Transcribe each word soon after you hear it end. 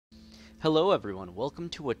Hello everyone, welcome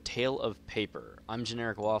to A Tale of Paper. I'm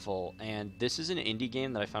Generic Waffle, and this is an indie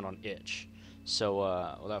game that I found on itch.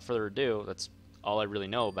 So, without further ado, that's all I really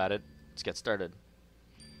know about it. Let's get started.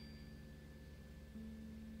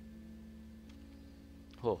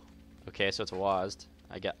 Oh, okay, so it's a WASD.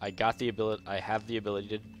 I have the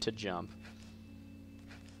ability to jump.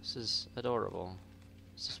 This is adorable.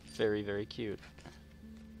 This is very, very cute.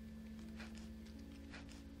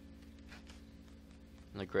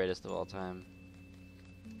 The greatest of all time.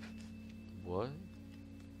 What?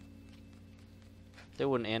 They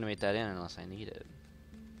wouldn't animate that in unless I need it.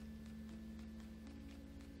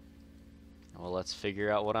 Well, let's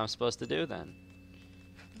figure out what I'm supposed to do then.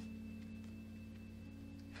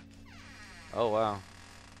 Oh, wow.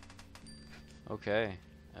 Okay.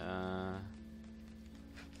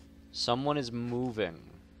 Someone is moving,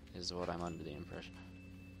 is what I'm under the impression.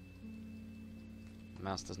 The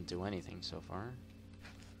mouse doesn't do anything so far.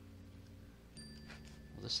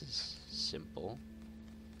 This is simple.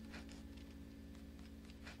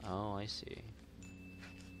 Oh, I see.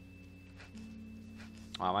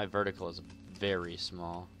 Wow, my vertical is very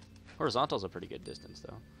small. Horizontal is a pretty good distance,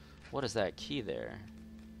 though. What is that key there?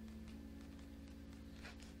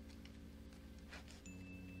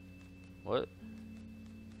 What?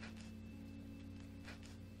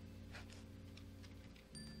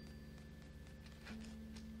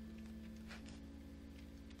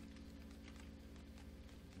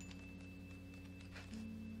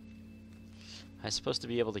 Am I supposed to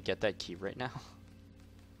be able to get that key right now?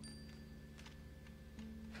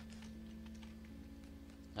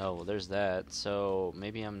 Oh, well, there's that. So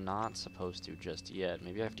maybe I'm not supposed to just yet.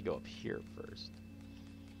 Maybe I have to go up here first.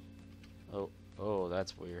 Oh,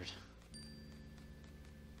 that's weird.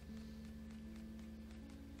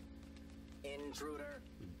 Intruder.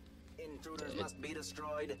 Intruders must be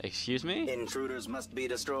destroyed. Excuse me? Intruders must be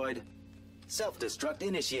destroyed. Self-destruct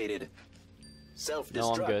initiated. No, I'm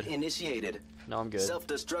Self-destruct good. initiated. No, I'm good.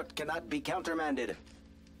 Self-destruct cannot be countermanded.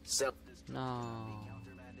 No.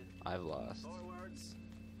 I've lost. Forwards.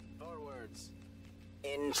 Forwards.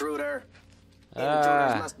 Intruder. Ah.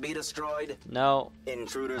 Intruders must be destroyed. No.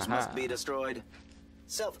 Intruders Aha. must be destroyed.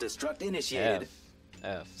 Self-destruct initiated.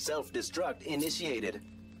 F. Self-destruct initiated.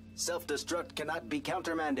 Self-destruct cannot be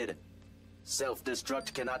countermanded.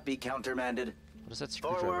 Self-destruct cannot be countermanded. What is that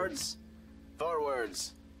screwdriver? Forwards.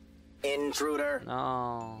 Forwards. Intruder.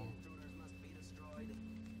 No.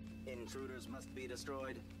 Intruders must be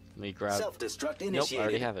destroyed. Let me grab. Self-destruct initiated. Nope, I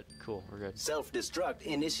already have it. Cool, we're good. Self-destruct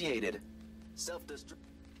initiated. Self-destruct.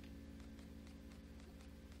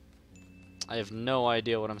 I have no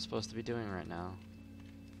idea what I'm supposed to be doing right now.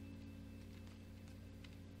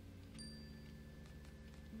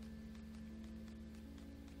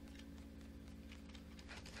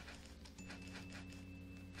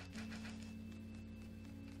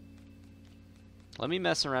 Let me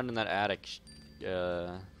mess around in that attic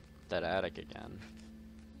again.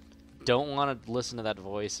 Don't want to listen to that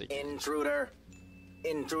voice again. Intruder.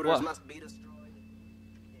 Intruders What? must be destroyed.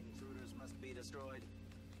 Intruders must be destroyed.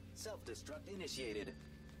 Self-destruct initiated.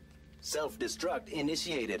 Self-destruct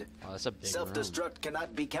initiated. Wow, that's a big room. Self-destruct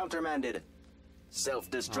cannot be countermanded.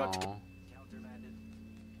 Self-destruct. Aw. Countermanded.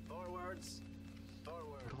 Forwards.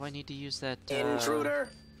 Forwards. What do I need to use that? Intruder.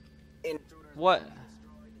 Intruders What? must be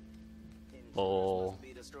destroyed. Bull. Intruders must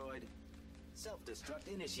be destroyed. Self-destruct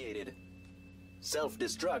initiated.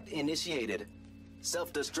 Self-destruct initiated.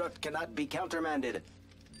 Self-destruct cannot be countermanded.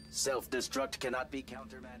 Self-destruct cannot be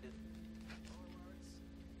countermanded. Forwards.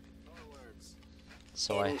 Forwards.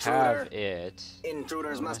 So I Intruder. have it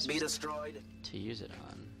Intruders What am I must be supposed destroyed. to use it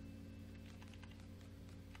on.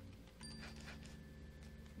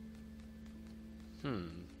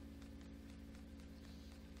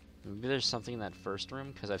 Maybe there's something in that first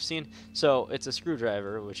room, because I've seen... So, it's a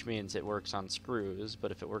screwdriver, which means it works on screws,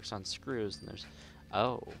 but if it works on screws, then there's...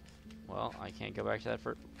 Oh. Well, I can't go back to that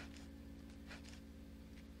first...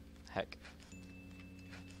 Heck.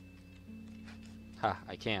 Ha,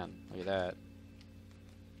 I can. Look at that.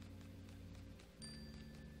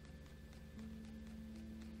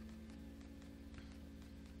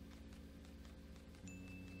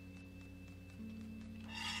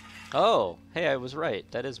 Oh, hey, I was right.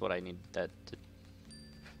 That is what I need that to...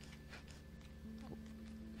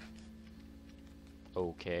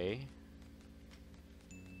 Okay.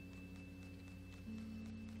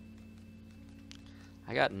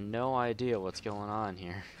 I got no idea what's going on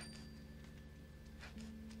here.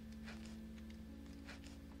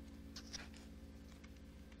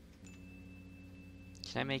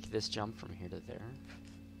 Can I make this jump from here to there?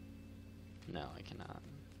 No, I cannot.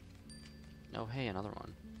 Oh, hey, another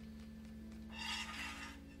one.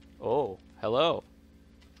 Oh. Hello.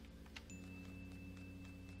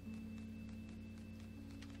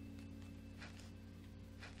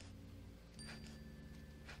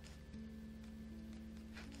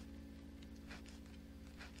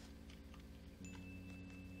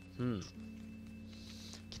 Can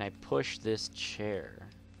I push this chair?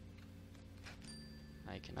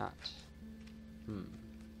 I cannot.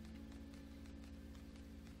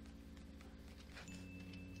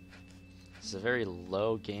 This is a very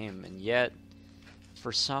low game, and yet,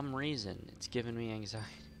 for some reason, it's giving me anxiety.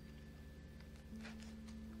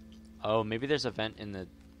 Oh, maybe there's a vent in the...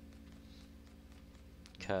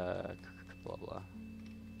 blah blah.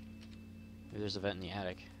 Maybe there's a vent in the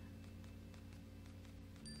attic.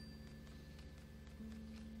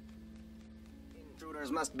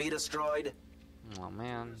 Intruders must be destroyed. Oh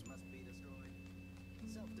man.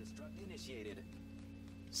 Self-destruct initiated.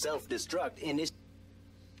 Self-destruct initiated.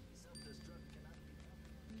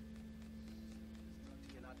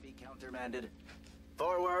 Cannot be countermanded.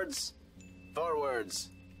 Forwards. Forwards.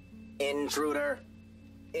 Intruder.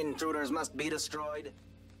 Intruders must be destroyed.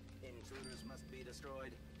 Intruders must be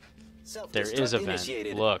destroyed. There is a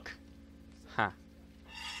vent. Look. Huh.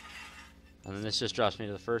 And then this just drops me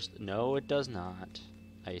to the first. No, it does not.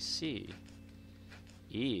 I see.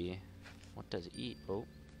 E. What does E? Oh.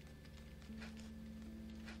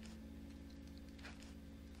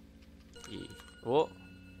 E. Oh.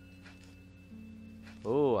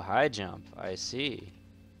 Oh, high jump. I see.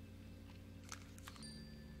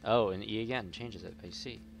 Oh, and E again changes it. I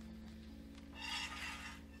see.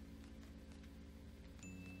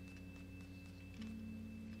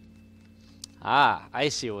 Ah, I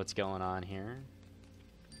see what's going on here.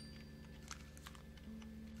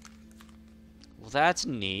 Well, that's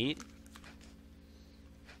neat.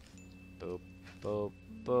 Boop, boop,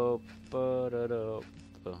 boop, boop,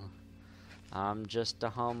 boop. I'm just a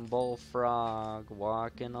humble frog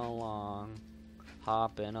walking along,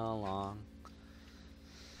 hopping along.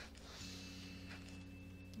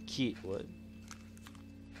 Keatwood.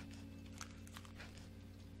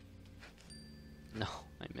 No,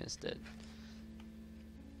 I missed it.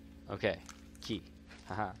 Okay, key.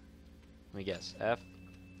 Haha. Let me guess. F.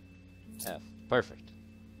 F. Perfect.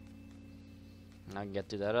 And I can get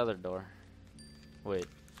through that other door. Wait.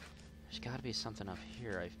 There's got to be something up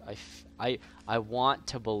here. I want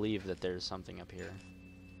to believe that there's something up here.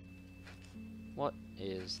 What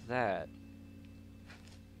is that?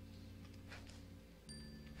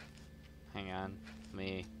 Hang on. Let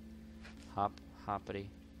me hoppity.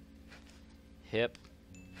 Hip.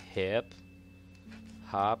 Hip.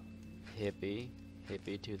 Hop. Hippie.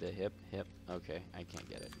 Hippie to the hip. Hip. Okay, I can't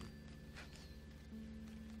get it.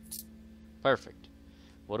 Perfect.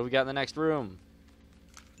 What do we got in the next room?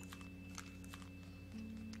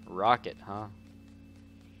 Rocket, huh?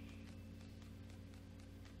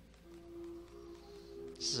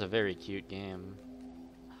 This is a very cute game.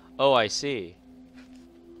 Oh, I see.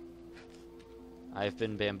 I've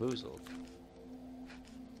been bamboozled.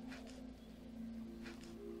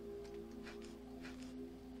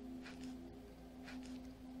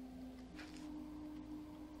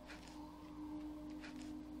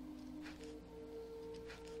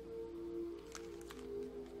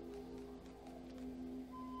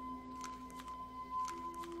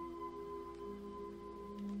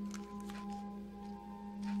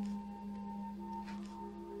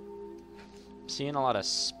 Seeing a lot of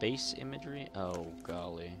space imagery. Oh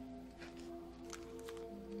golly.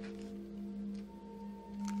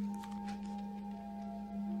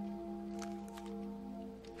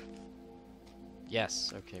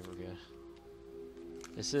 Yes, okay, we're good.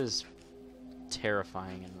 This is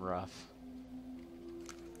terrifying and rough.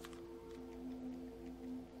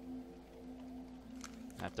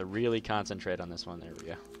 I have to really concentrate on this one. There we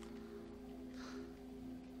go.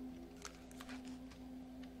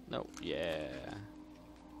 No, yeah.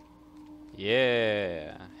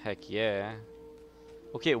 Yeah. Heck yeah.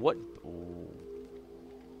 Okay, what? Ooh.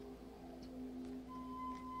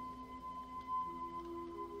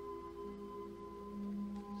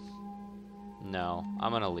 No,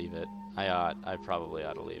 I'm gonna leave it. I probably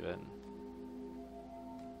ought to leave it.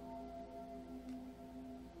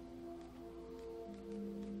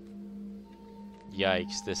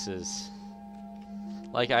 Yikes, this is...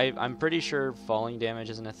 Like, I'm pretty sure falling damage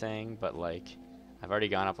isn't a thing, but, like, I've already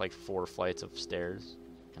gone up, like, 4 flights of stairs,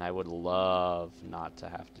 and I would love not to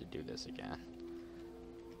have to do this again.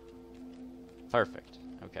 Perfect.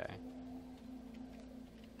 Okay.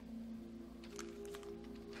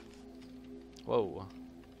 Whoa.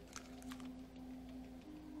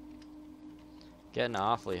 Getting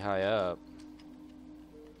awfully high up.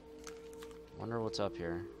 Wonder what's up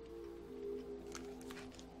here.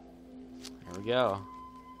 Here we go.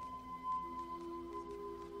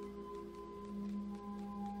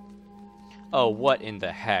 Oh, what in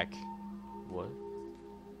the heck? What?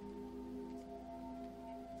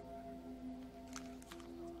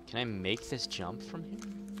 Can I make this jump from here?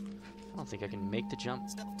 I don't think I can make the jump.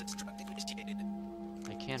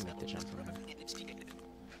 I can make the jump from here.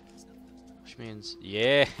 Which means,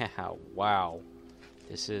 yeah, wow.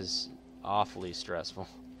 This is awfully stressful.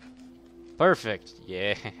 Perfect,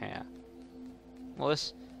 yeah. Well,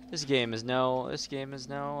 this game is no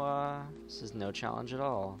challenge at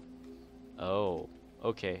all. Oh,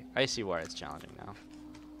 okay. I see why it's challenging now.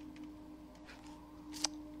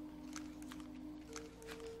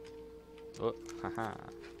 Oh, haha.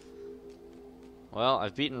 Well,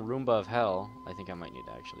 I've beaten Roomba of Hell. I think I might need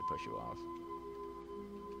to actually push you off.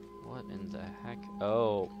 What in the heck?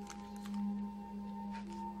 Oh.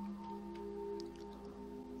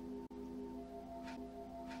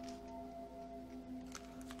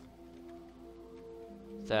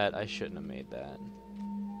 That, I shouldn't have made that.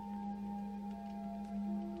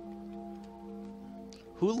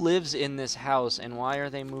 Who lives in this house and why are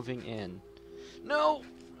they moving in? No!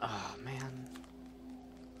 Oh, man.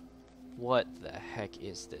 What the heck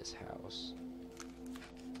is this house?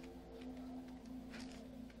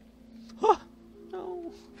 Huh!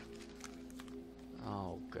 No!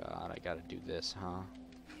 Oh, God, I gotta do this, huh?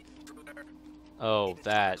 Oh,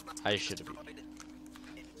 that. I should have...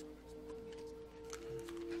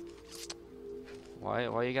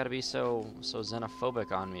 Why you gotta be so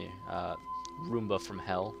xenophobic on me, Roomba from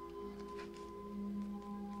hell?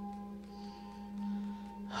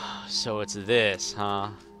 So it's this, huh?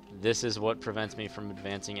 This is what prevents me from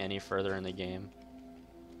advancing any further in the game.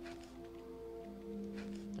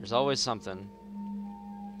 There's always something.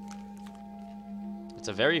 It's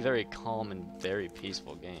a very, very calm and very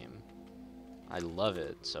peaceful game. I love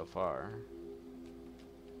it so far.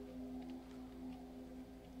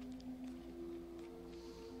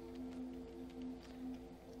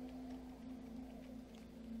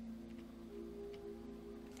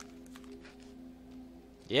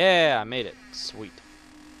 Yeah, I made it. Sweet.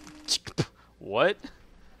 What?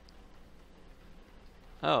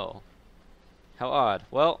 Oh. How odd.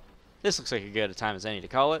 Well, this looks like as good a time as any to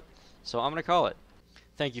call it, so I'm going to call it.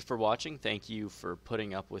 Thank you for watching. Thank you for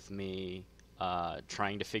putting up with me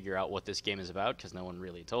trying to figure out what this game is about, because no one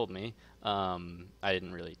really told me. I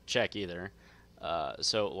didn't really check either.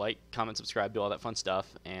 So like, comment, subscribe, do all that fun stuff,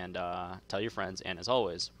 and tell your friends, and as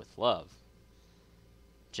always, with love,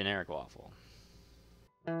 Generic Waffle.